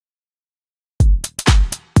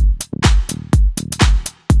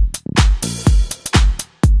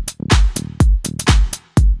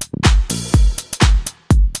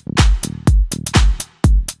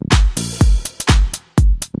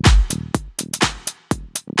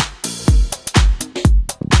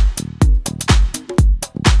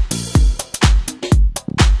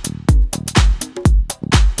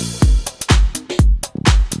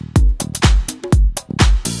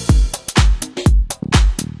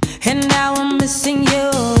and now I'm missing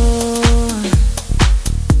you.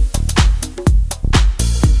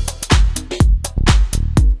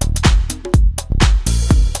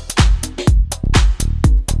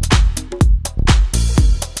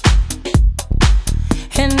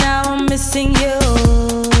 And now I'm missing you.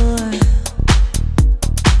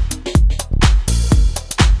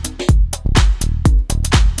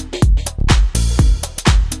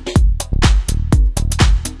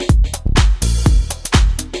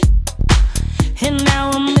 And now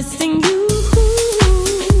I'm missing you.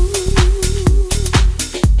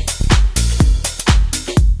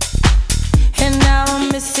 And now I'm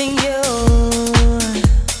missing you.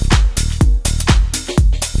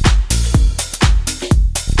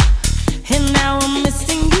 And now I'm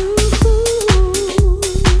missing you.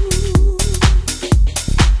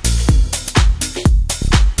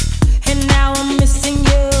 And now I'm missing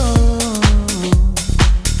you.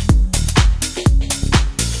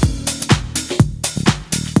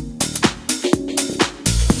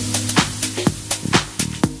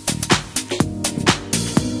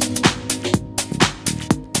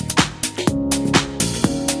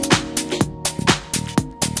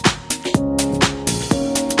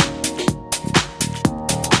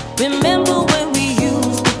 Remember when we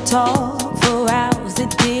used to talk for hours?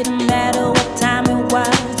 It didn't matter what time it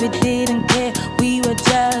was. We didn't care, we were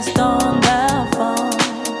just on the phone.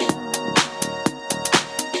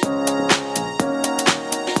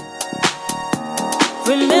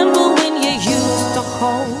 Remember when you used to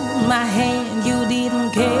hold my hand? You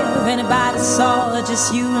didn't care if anybody saw,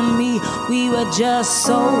 just you and me. We were just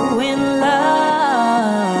so in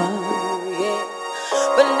love, yeah.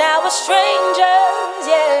 But now we're strangers,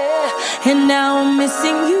 yeah. And now I'm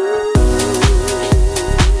missing you.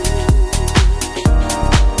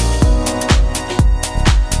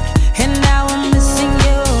 And now I'm missing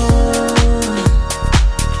you.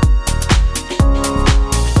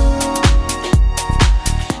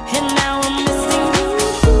 And now I'm missing you.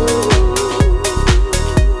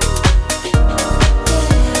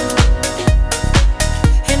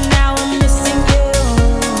 And now I'm missing you.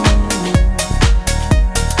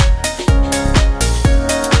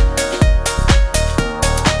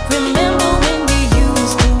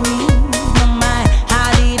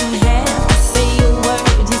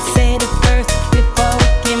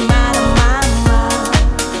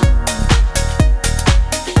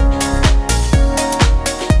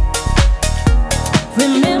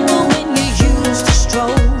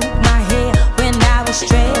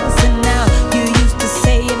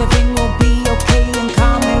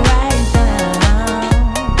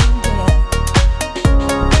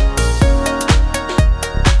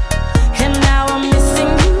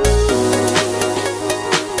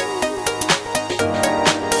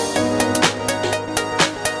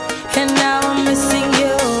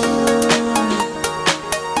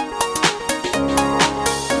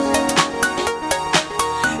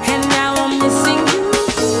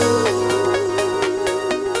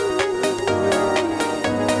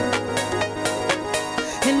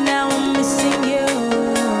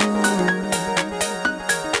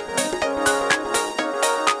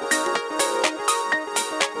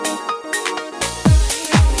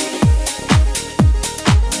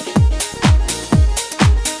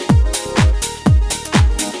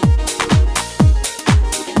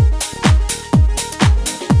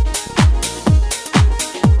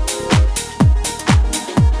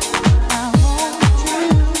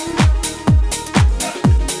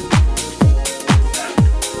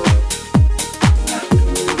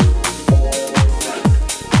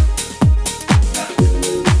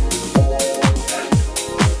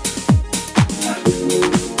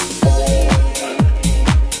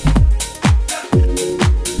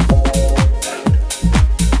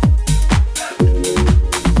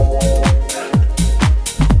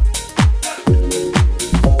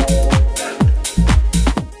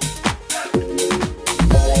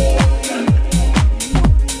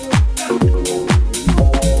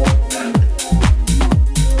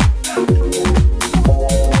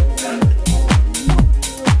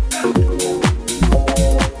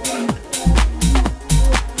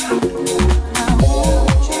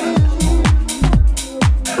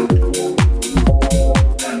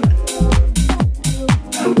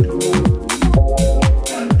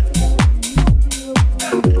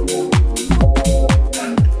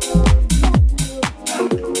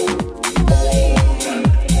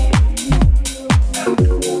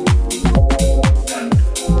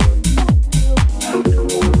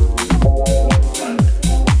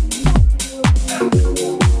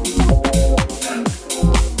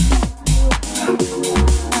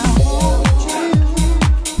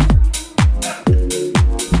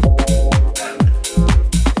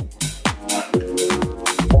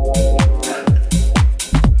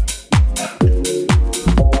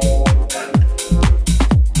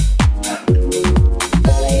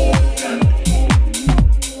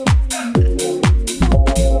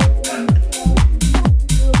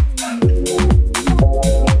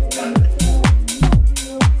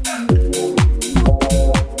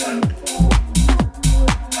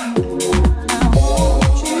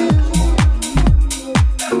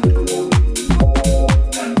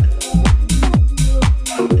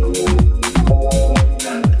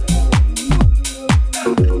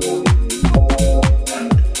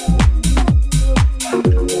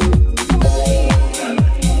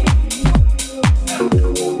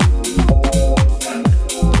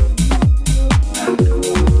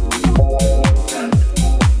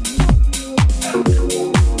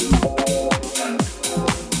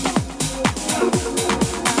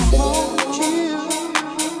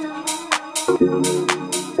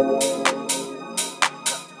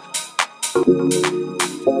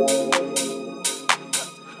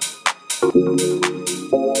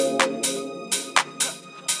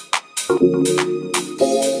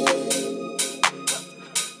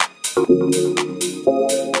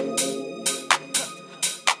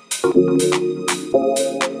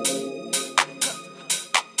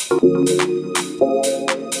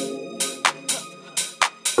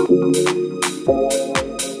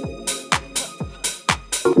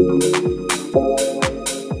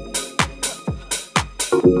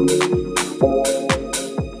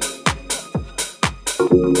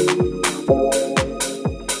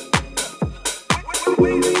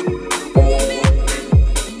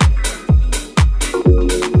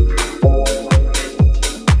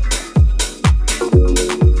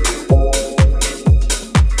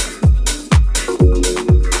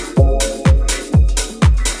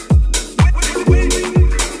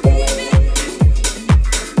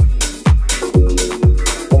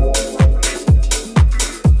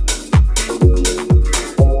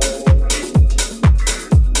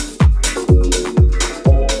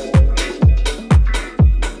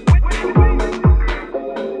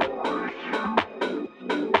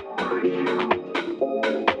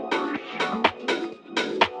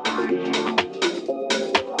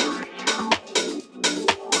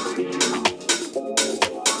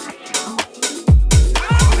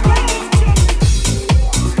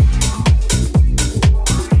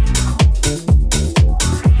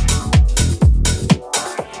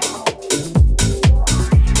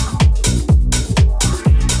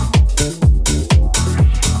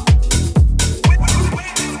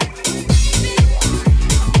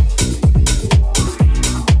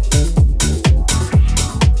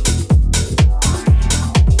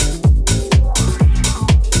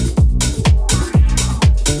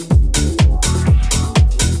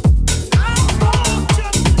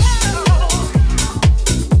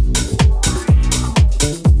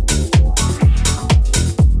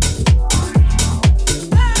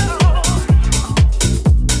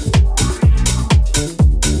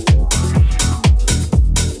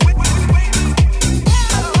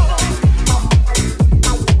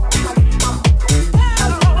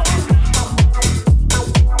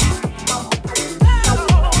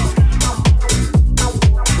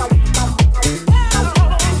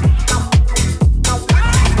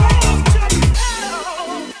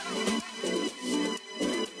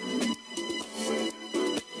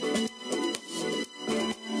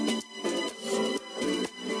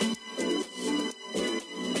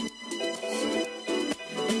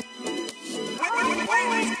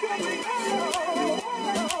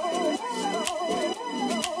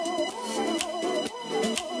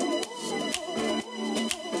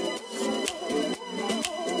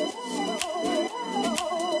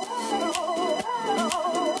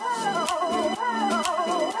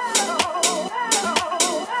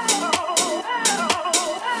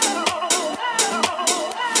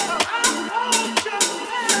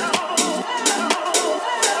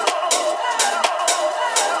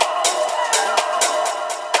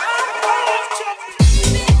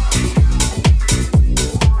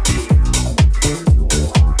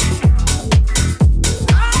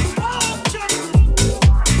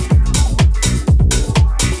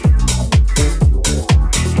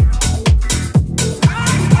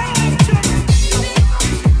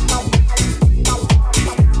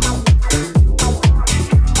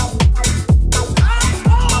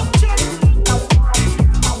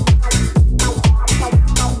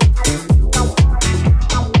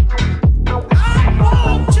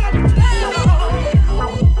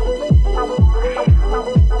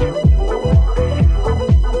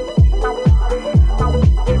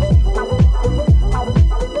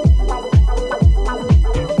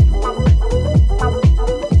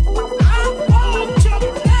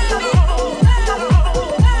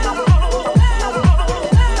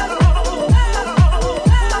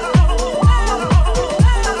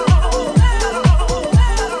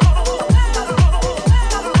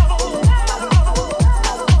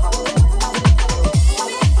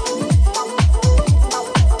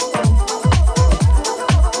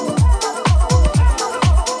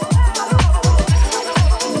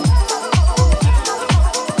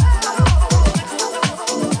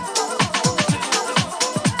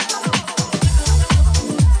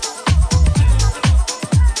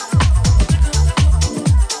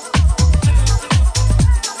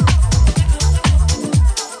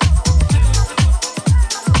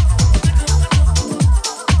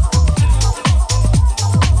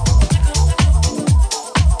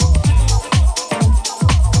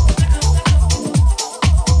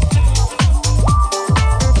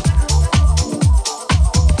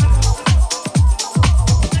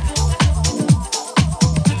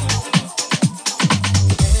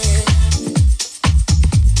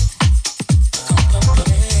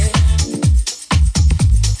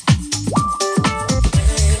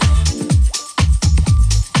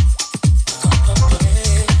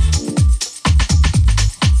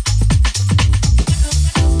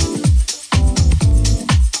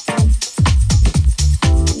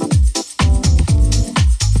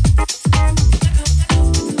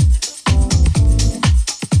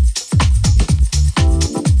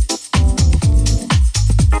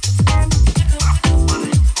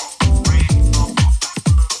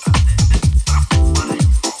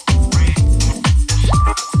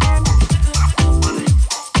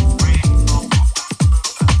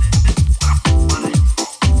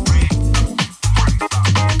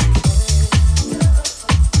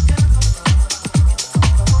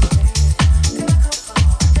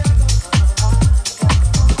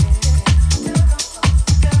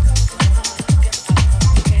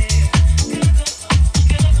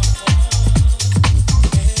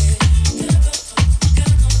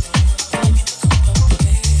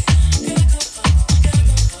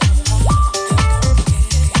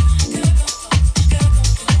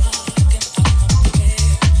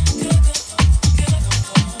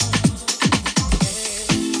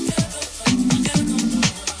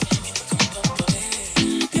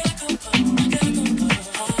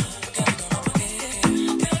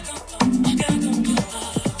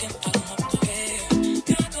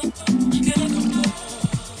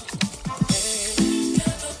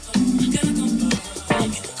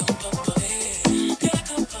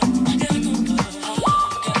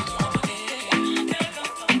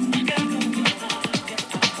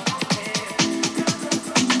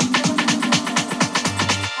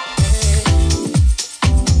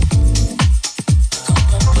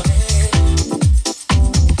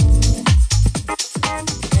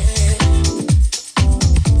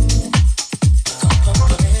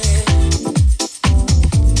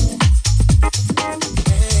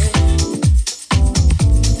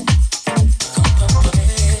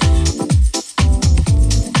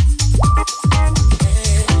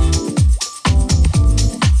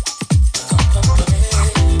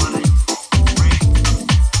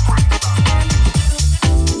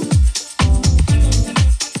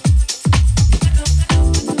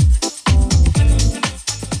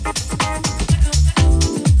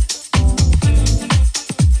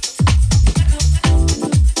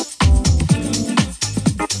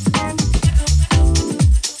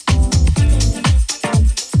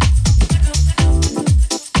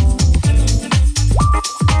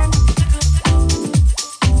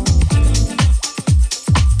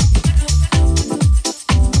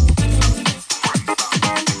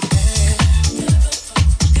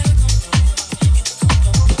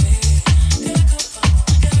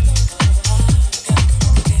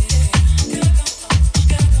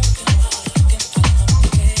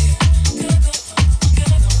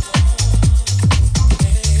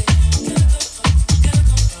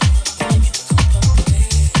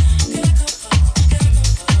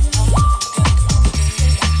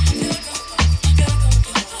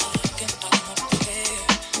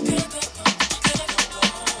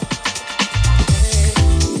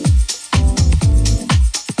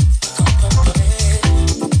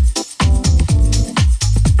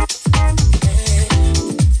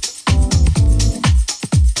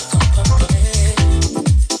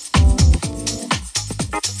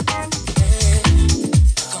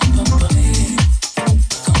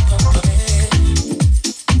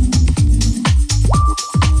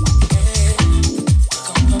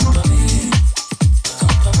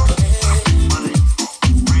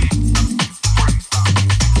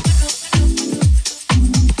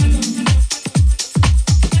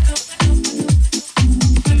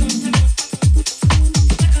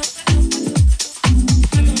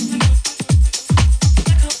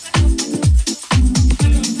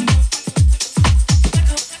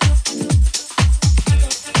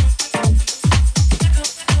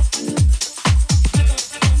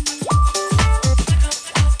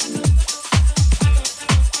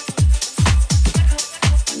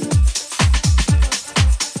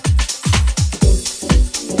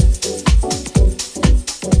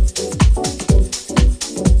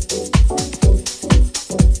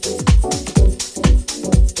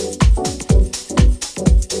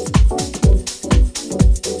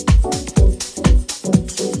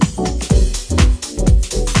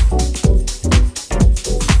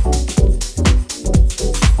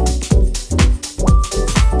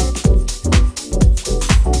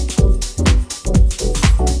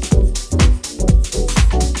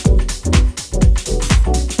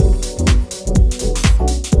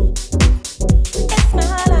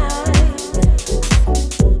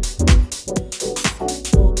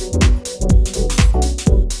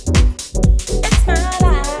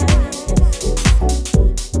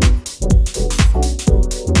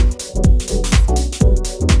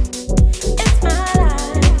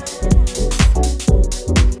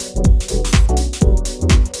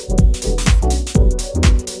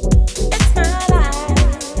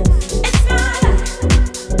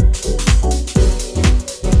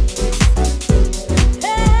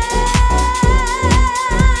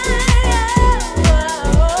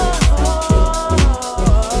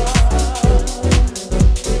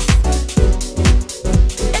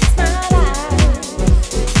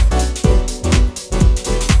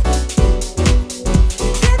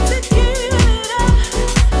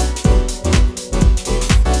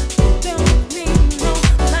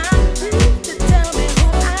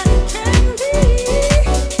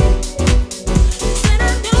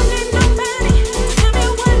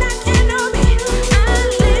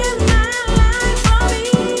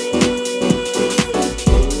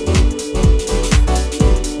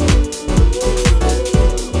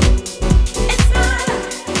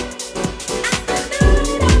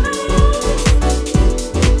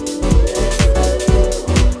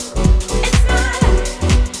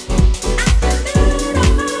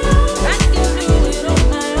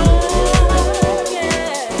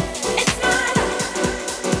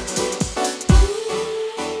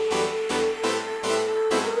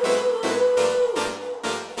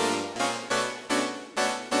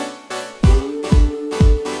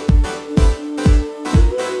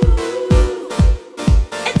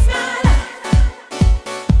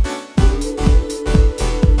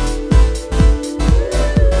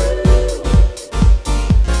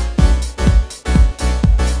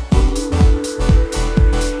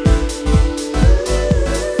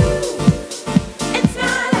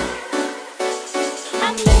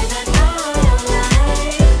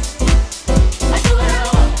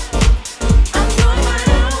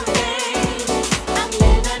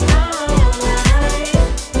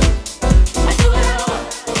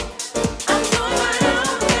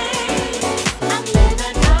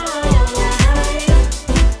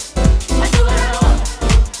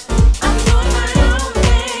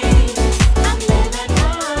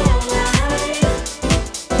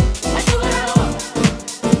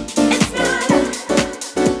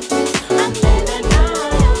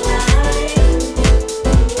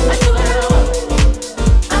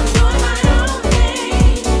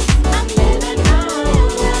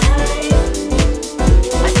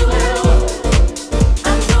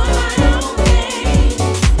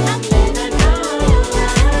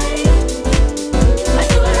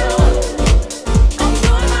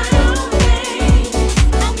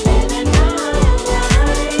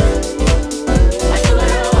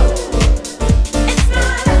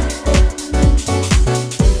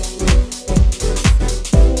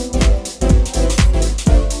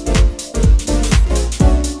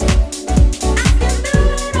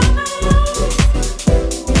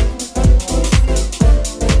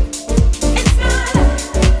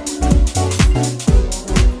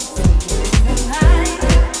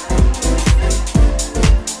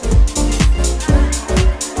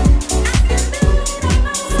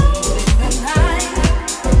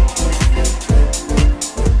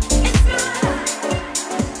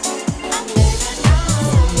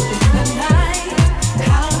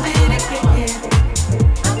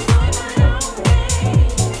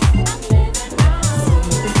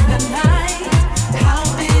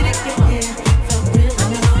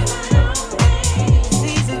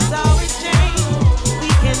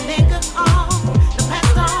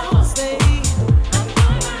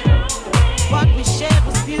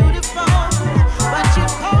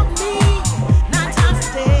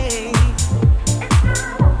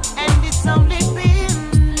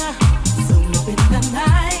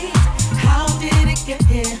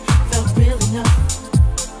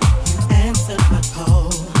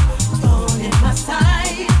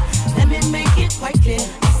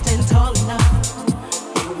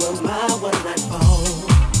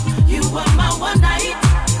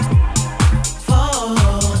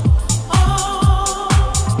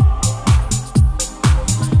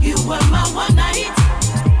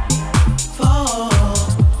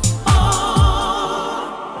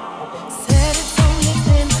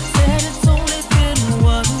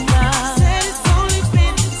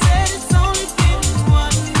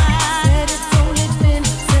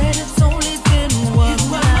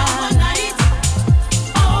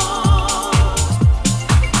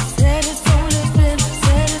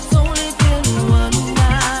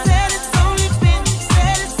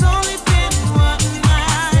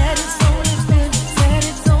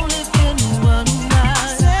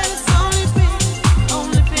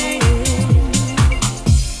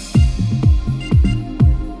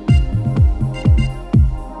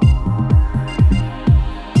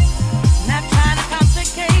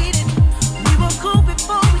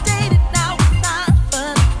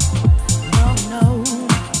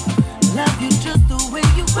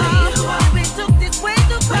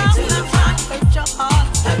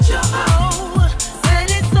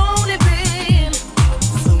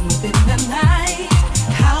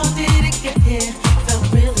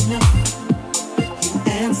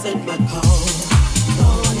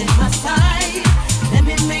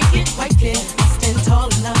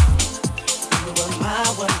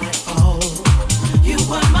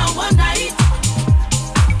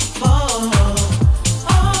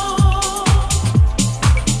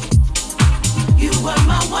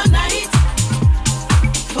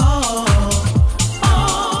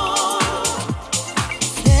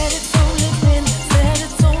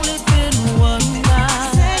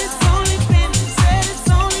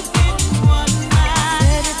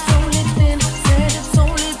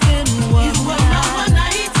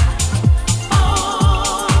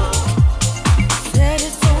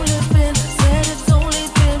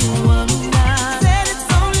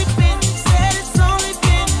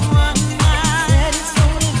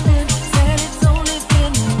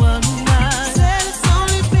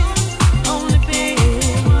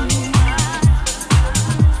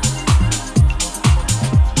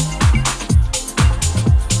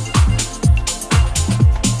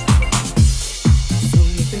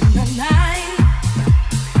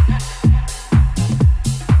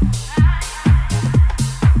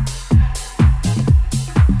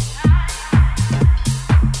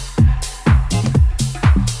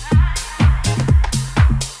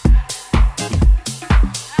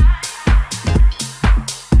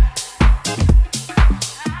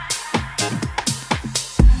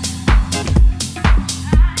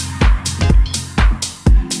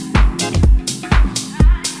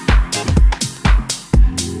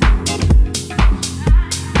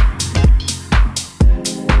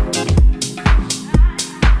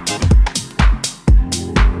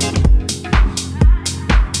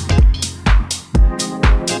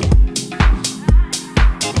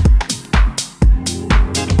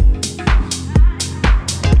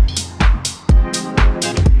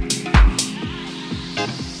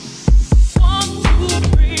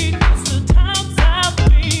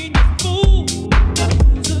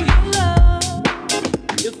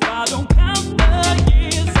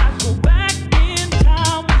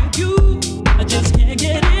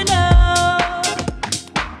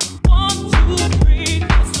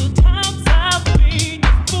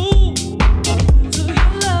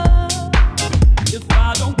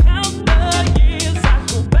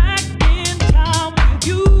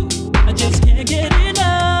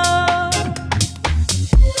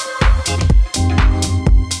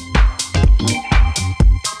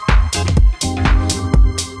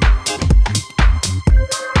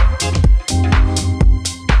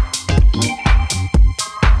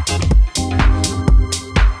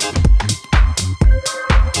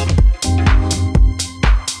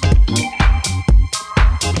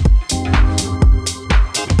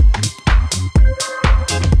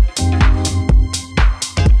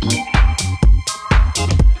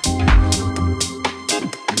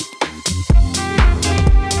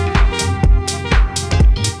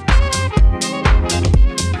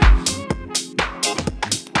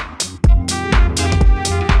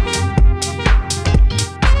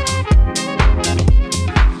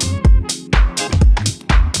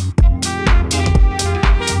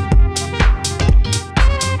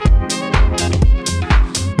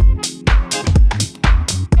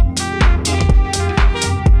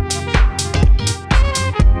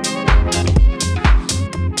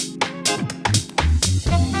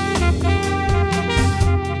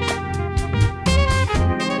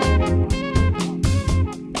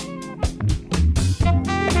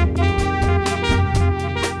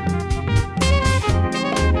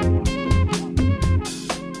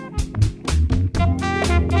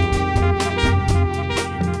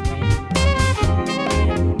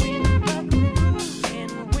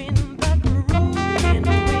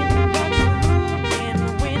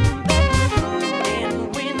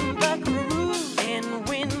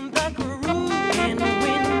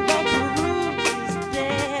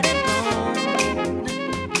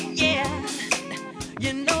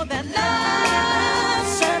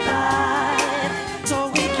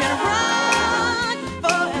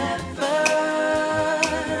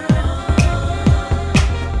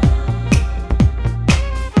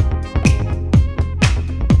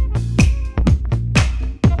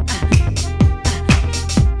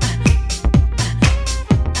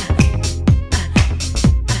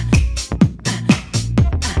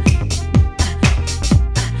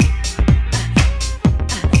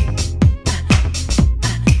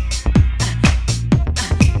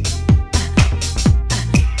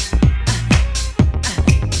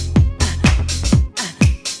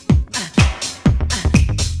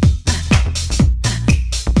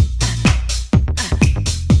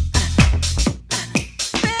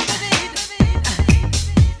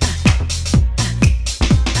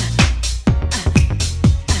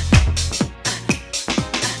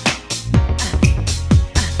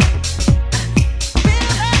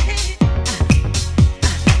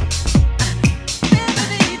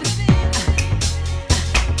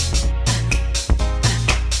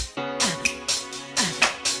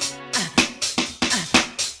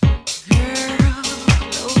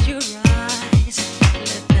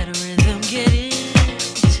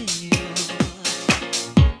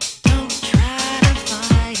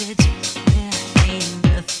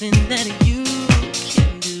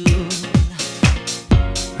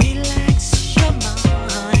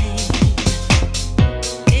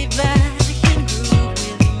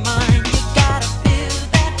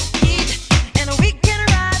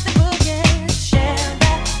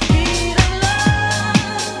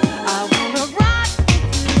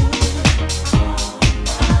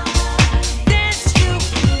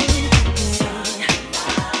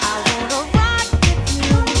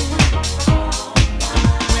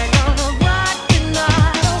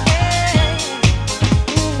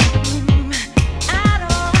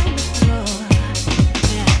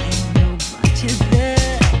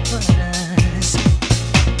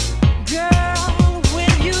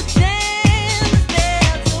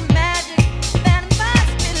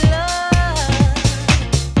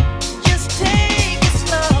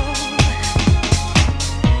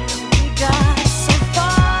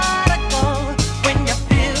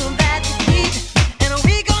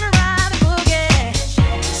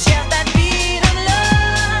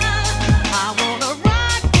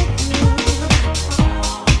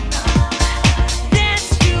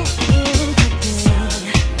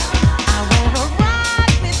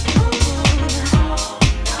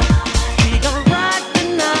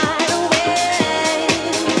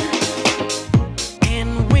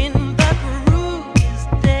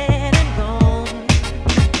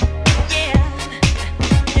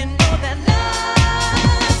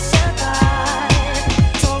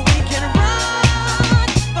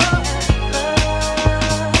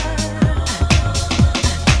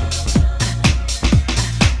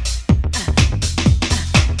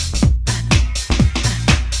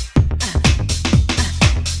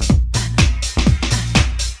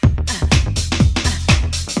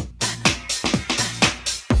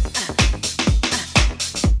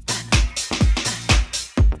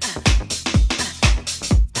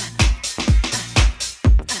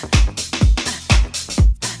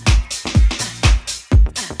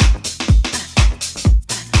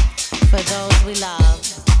 we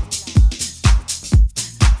love.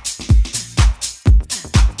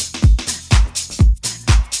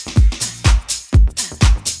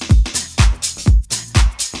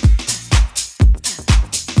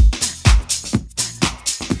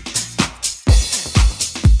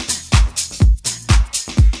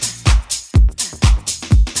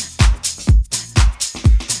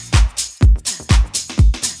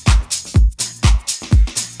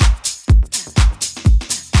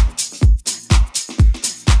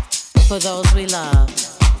 For those we love.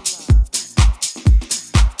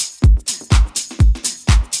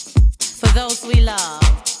 For those we love,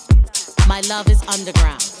 my love is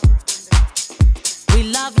underground. We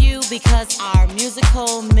love you because our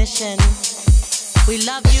musical mission. We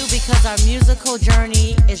love you because our musical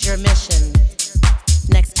journey is your mission.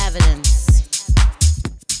 Next evidence.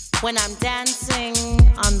 When I'm dancing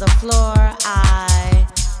on the floor, I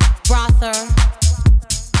brother.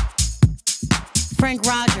 Frank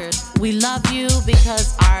Rogers, we love you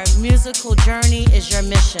because our musical journey is your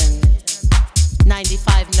mission.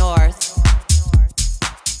 95 North.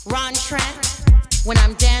 Ron Trent, when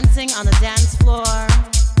I'm dancing on the dance floor,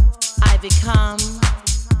 I become.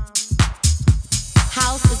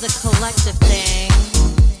 House is a collective thing.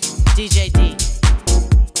 DJ D.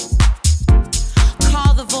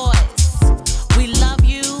 Call the Voice. We love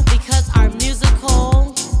you because our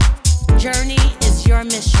musical journey is your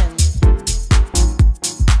mission.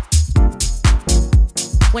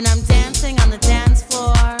 When I'm dancing on the dance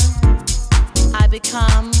floor, I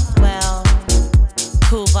become, well,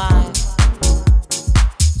 cool vibe.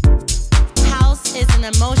 House is an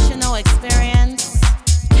emotional experience.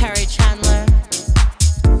 Carrie Chandler.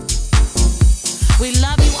 We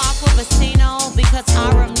love you, Aqua Vecino, because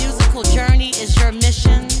our musical journey is your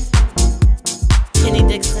mission.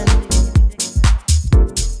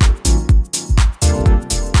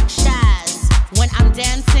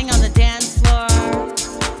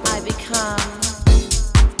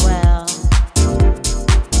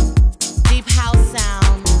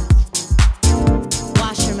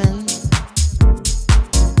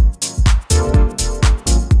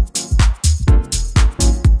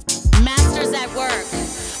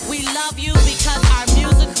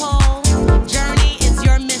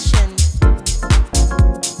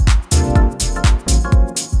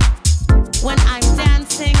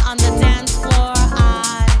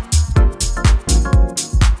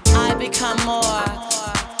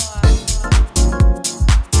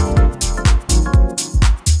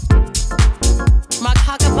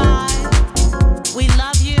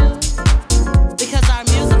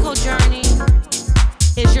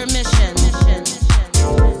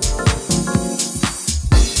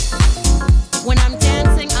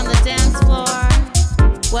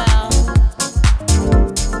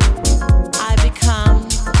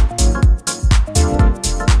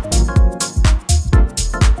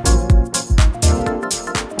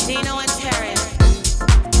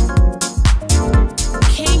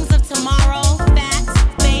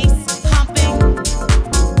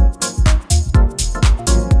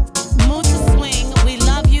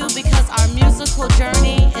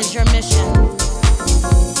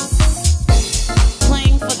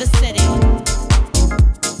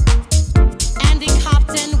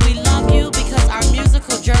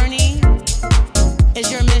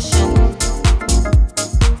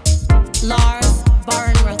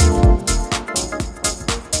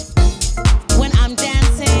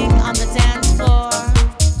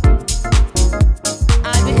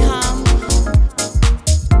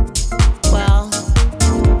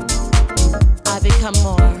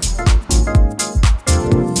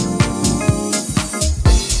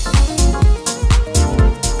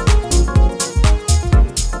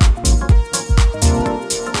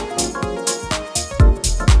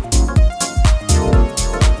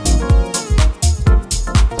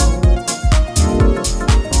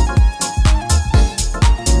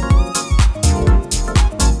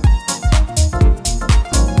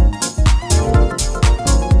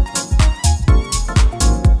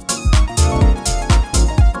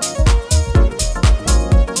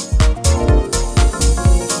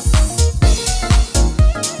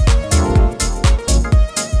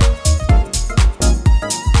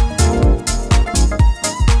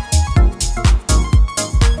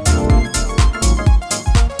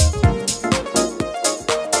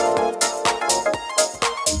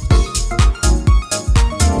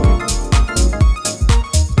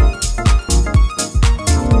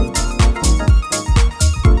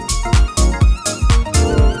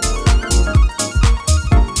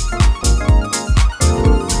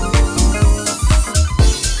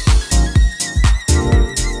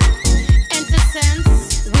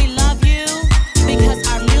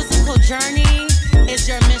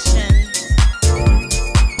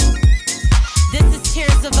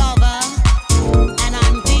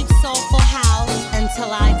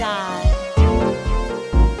 die.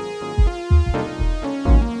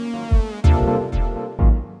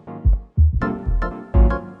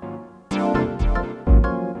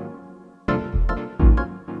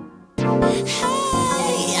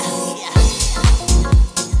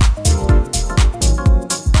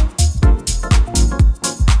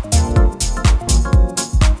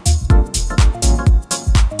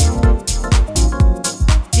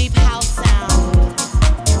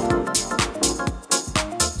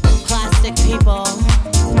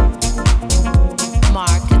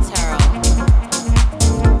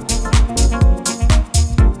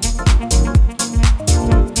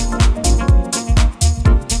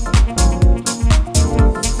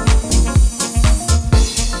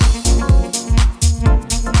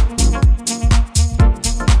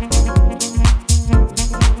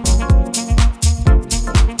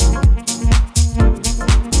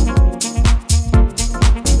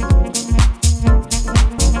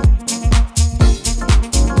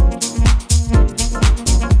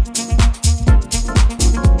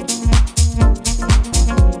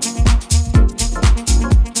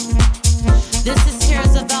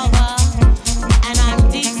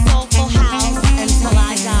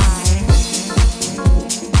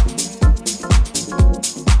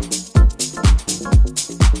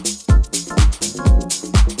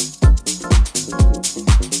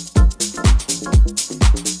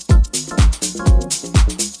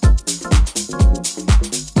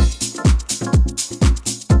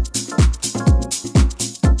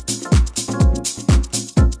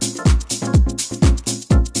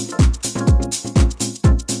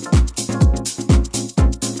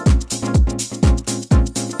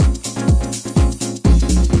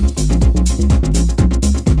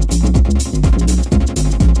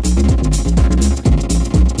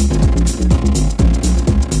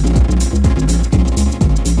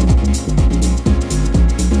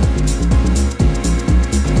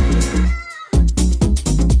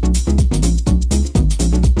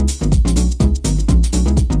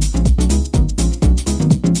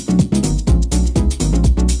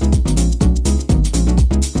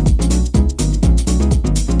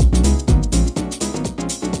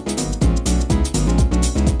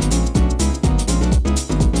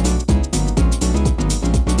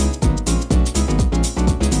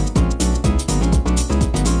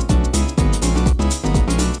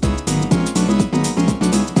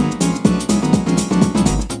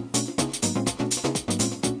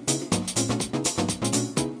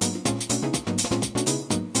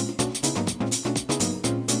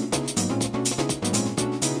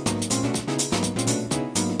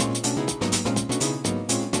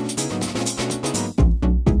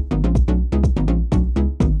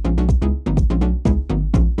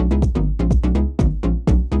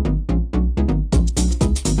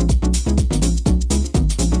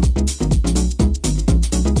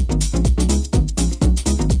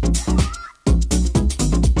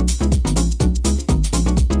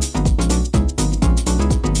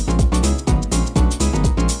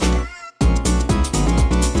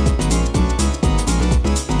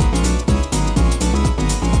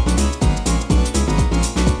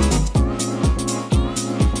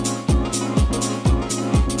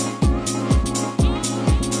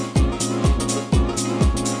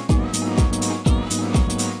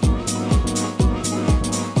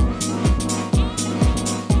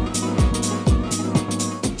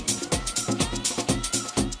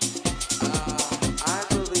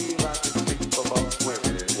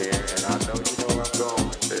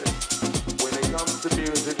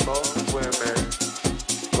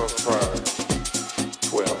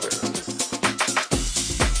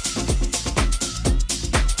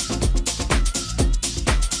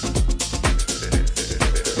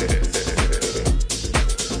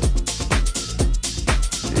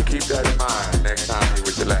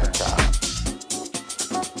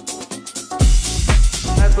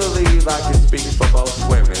 believe I can speak for most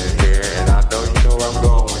women here, and I know you know where I'm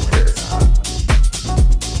going with this.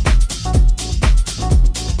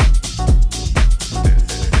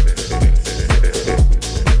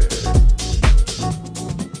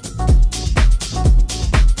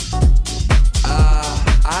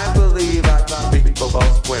 I believe I can speak for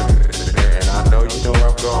most women, and I know you know where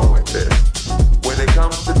I'm going with this. When it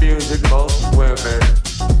comes to music, most women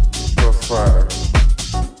prefer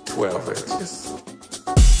 12 inches.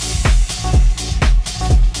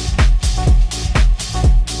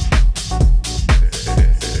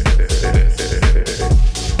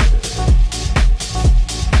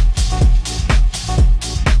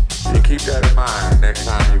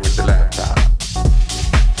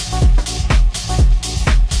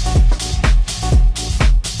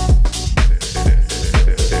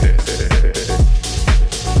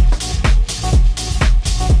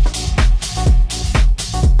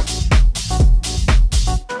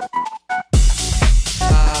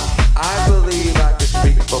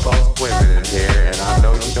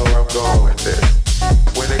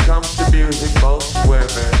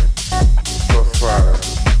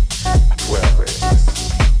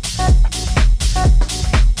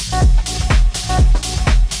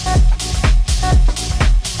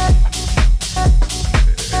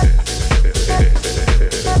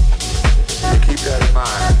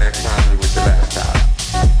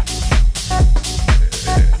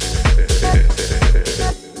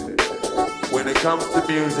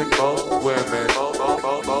 music most women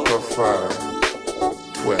prefer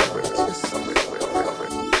 12 inches.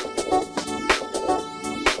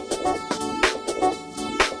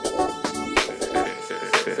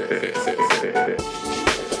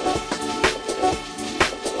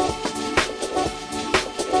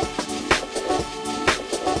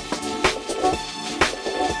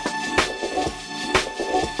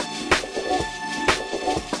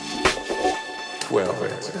 12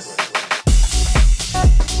 inches.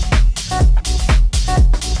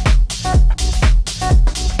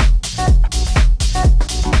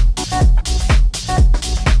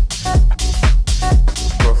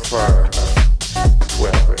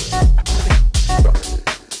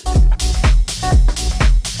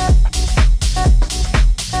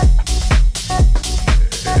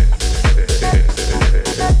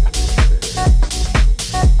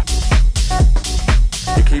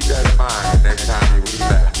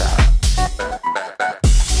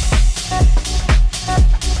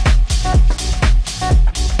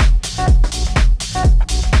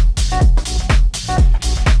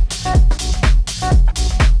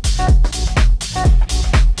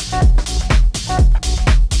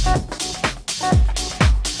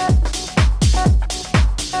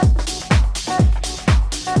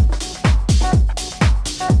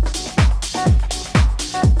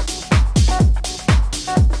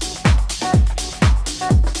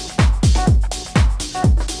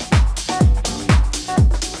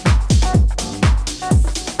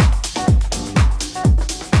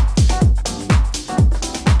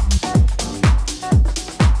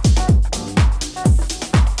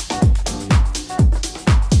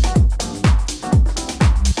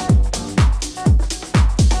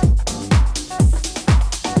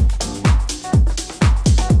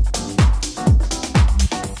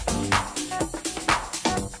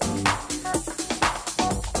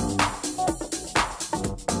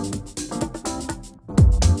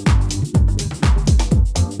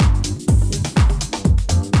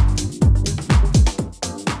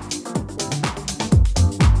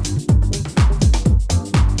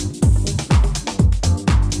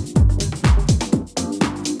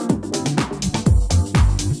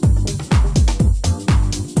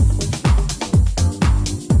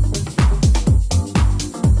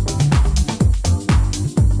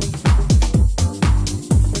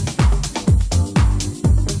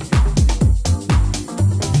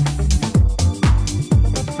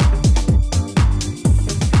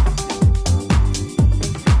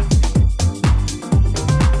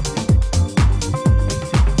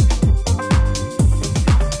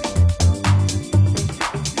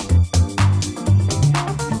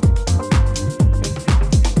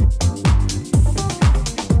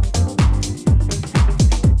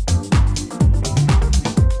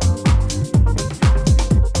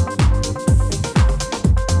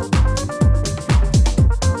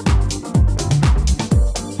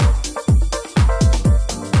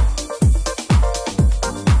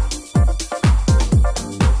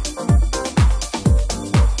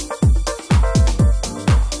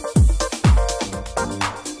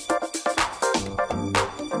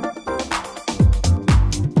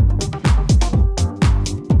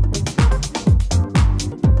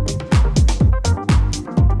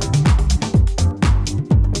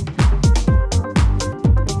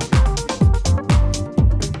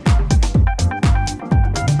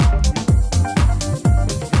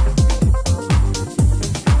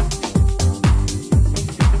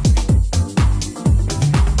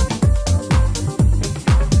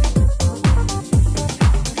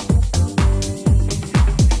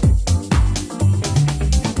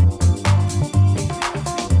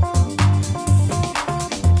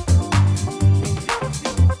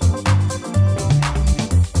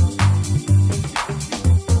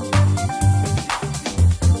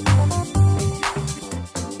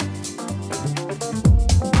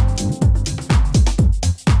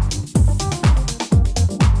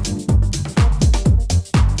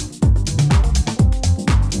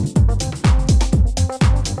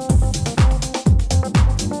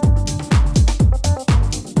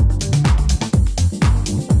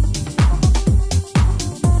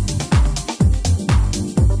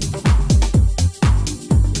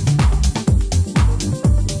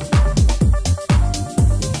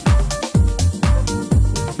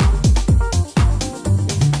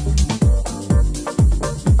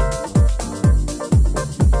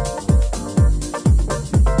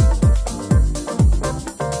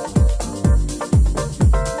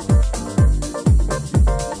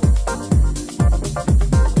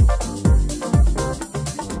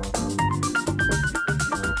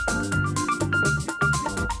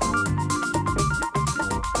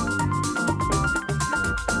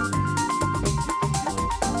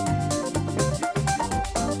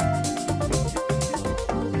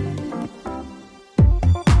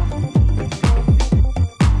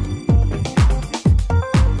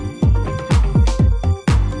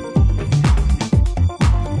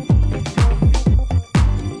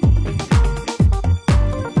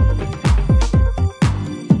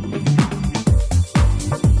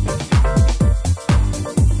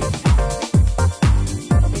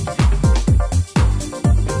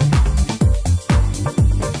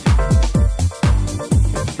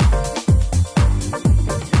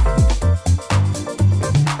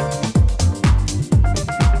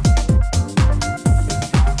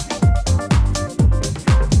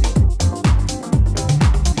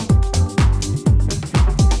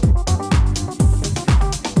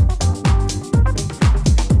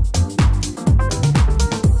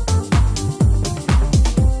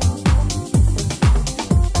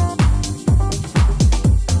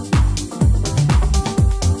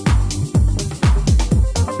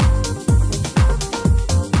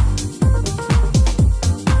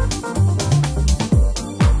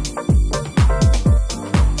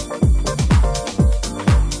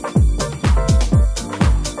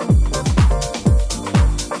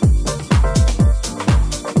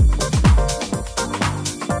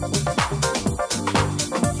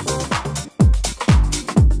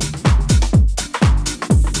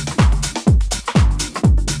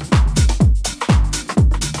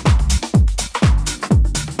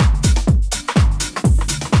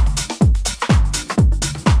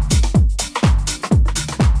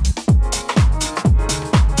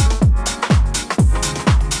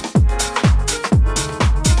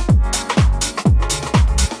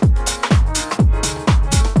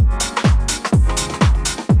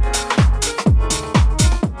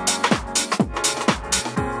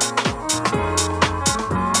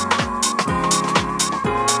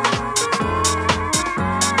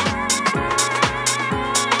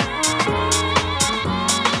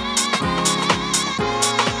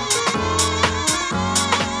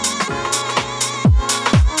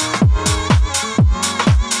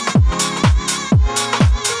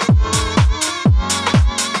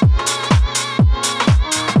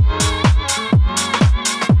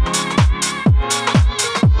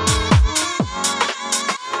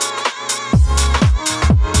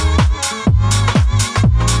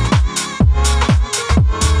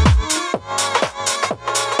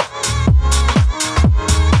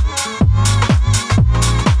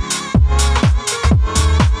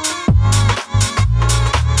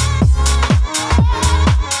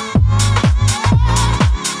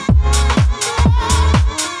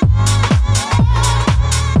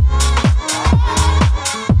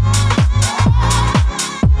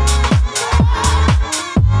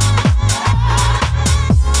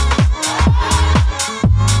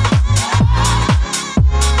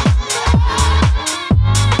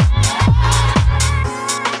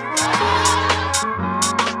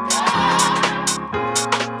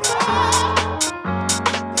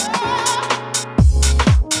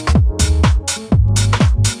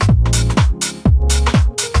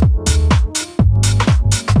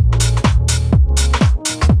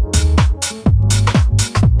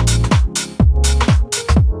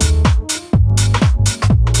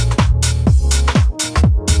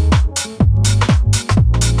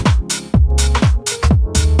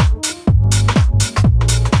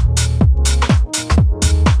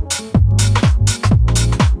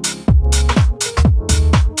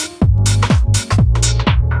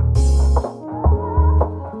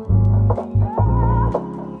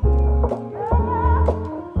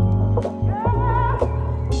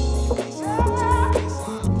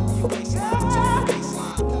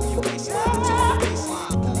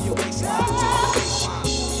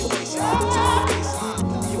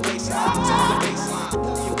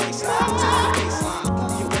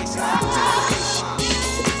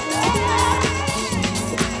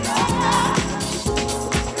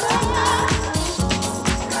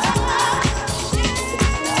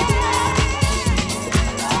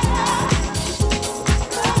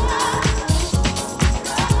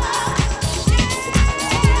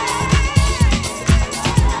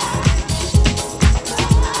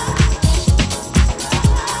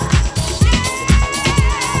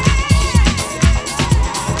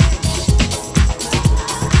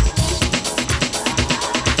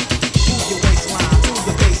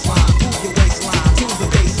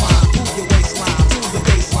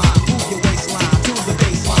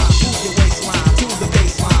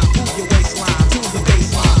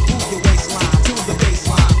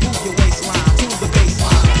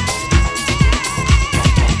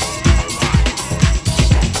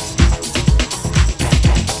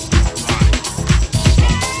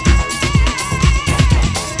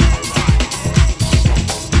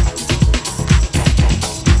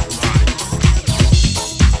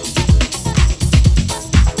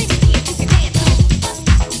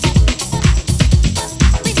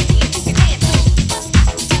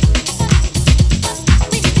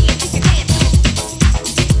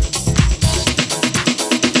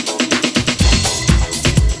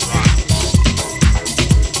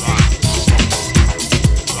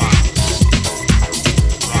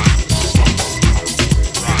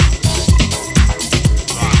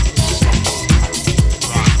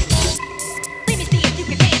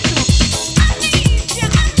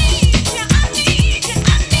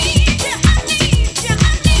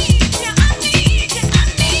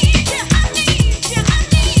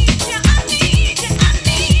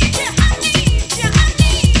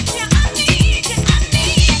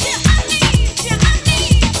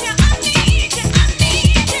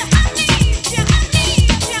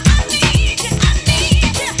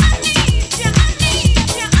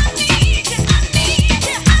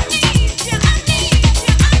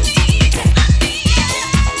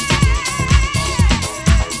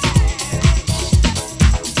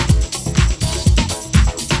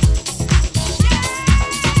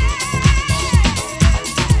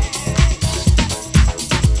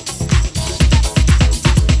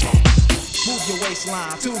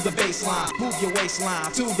 baseline, move your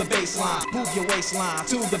waistline to the baseline, move your waistline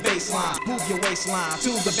to the baseline, move your waistline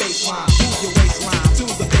to the baseline, move your waistline to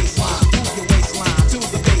the baseline, move your waistline to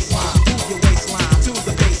the baseline, move your waistline to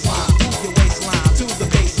the baseline, move your waistline to the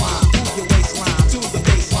baseline, move your waistline to the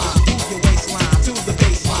baseline, move your waistline to the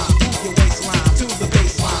baseline, move your waistline to the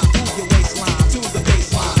baseline, move your waistline to the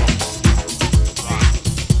baseline.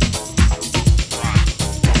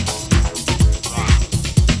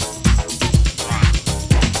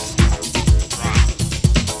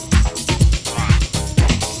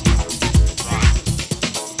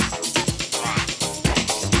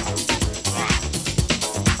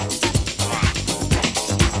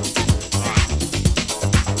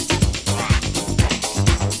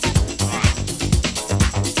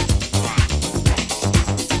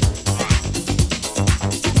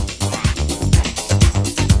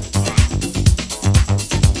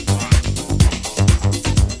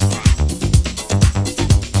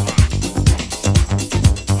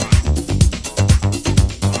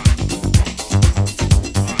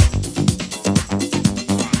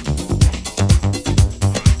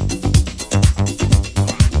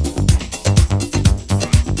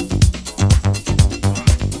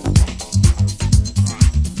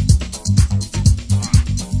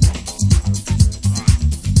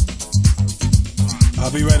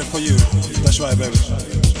 I'll be ready for you. That's right, baby.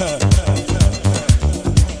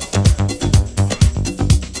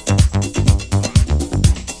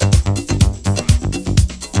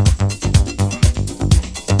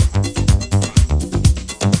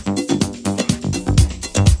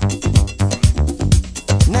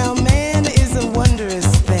 Now man is a wondrous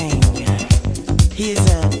thing. He is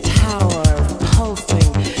a tower of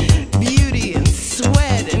pulsing beauty and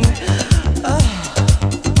sweat and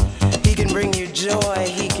he can bring you joy,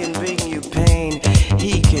 he can bring you pain,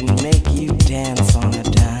 he can make you dance on a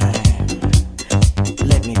dime.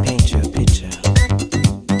 Let me paint you a picture.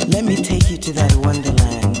 Let me take you to that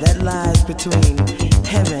wonderland that lies between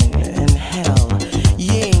heaven and hell,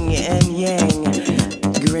 yin and yang,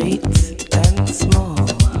 great and small,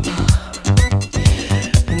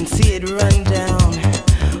 and see it run down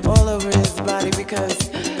all over his body because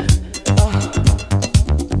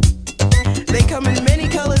they come in many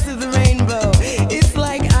colors of the rainbow. It's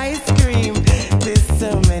like ice cream. There's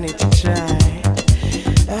so many to try.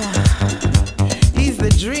 He's the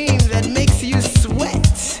dream that makes you sweat.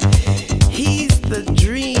 He's the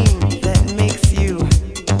dream that makes you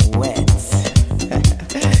wet.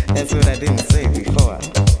 That's what I didn't say before.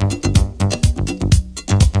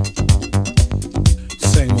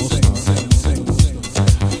 Sing most of them.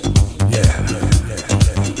 Yeah.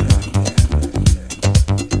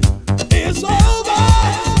 It's over.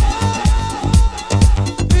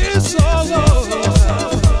 It's over.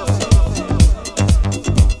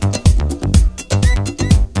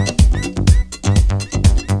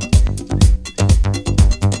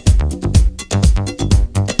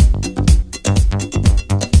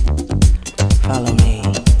 Follow me.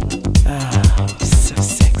 Oh, so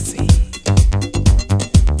sexy.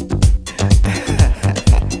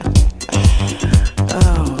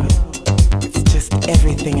 Oh, it's just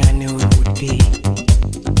everything I knew it would be.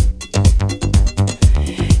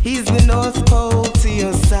 He's the North Pole to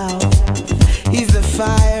your south. He's the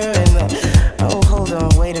fire and the... Oh, hold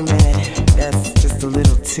on, wait a minute. That's just a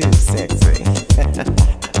little too sexy.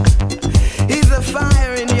 He's the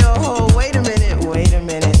fire in your hole. Wait a minute, wait a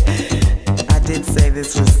minute. I did say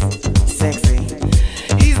this was sexy.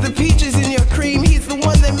 He's the peaches in your cream. He's the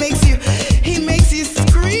one that makes you... He makes you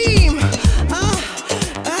scream.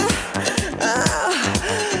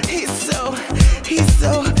 He's so... He's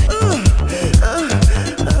so...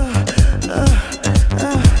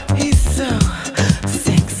 He's so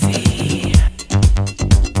sexy.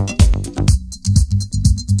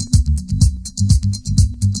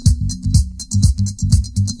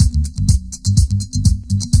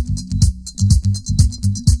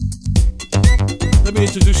 Let me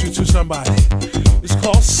introduce you to somebody. It's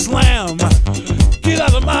called Slam. Get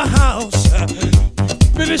out of my house.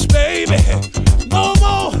 Finish, baby. No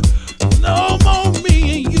more. No more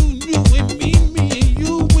me and you and me and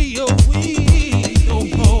you, we. No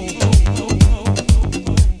more.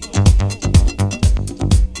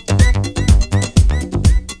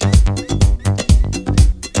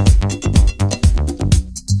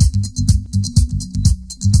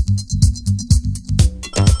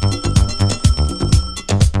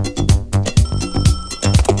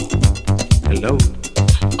 Hello.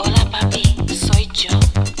 Hola papi, soy yo.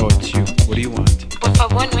 Oh, it's you. What do you want? Por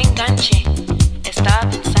favor no enganche. Estaba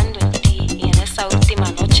pensando en ti y en esa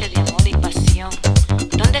última noche de amor y pasión.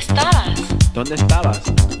 ¿Dónde estabas? ¿Dónde estabas?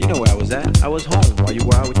 You know where I was at. I was home while you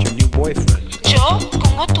were out with your new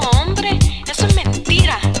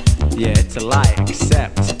It's a lie,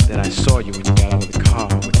 except that I saw you when you got out of the car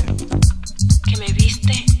with him. ¿Que me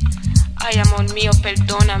viste? Ay, amor mío,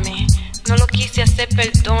 perdóname. No lo quise hacer,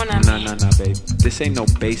 perdóname. No, babe. This ain't no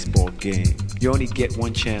baseball game. You only get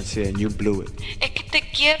one chance here and you blew it. Es que te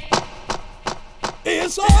quiero.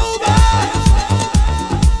 It's over.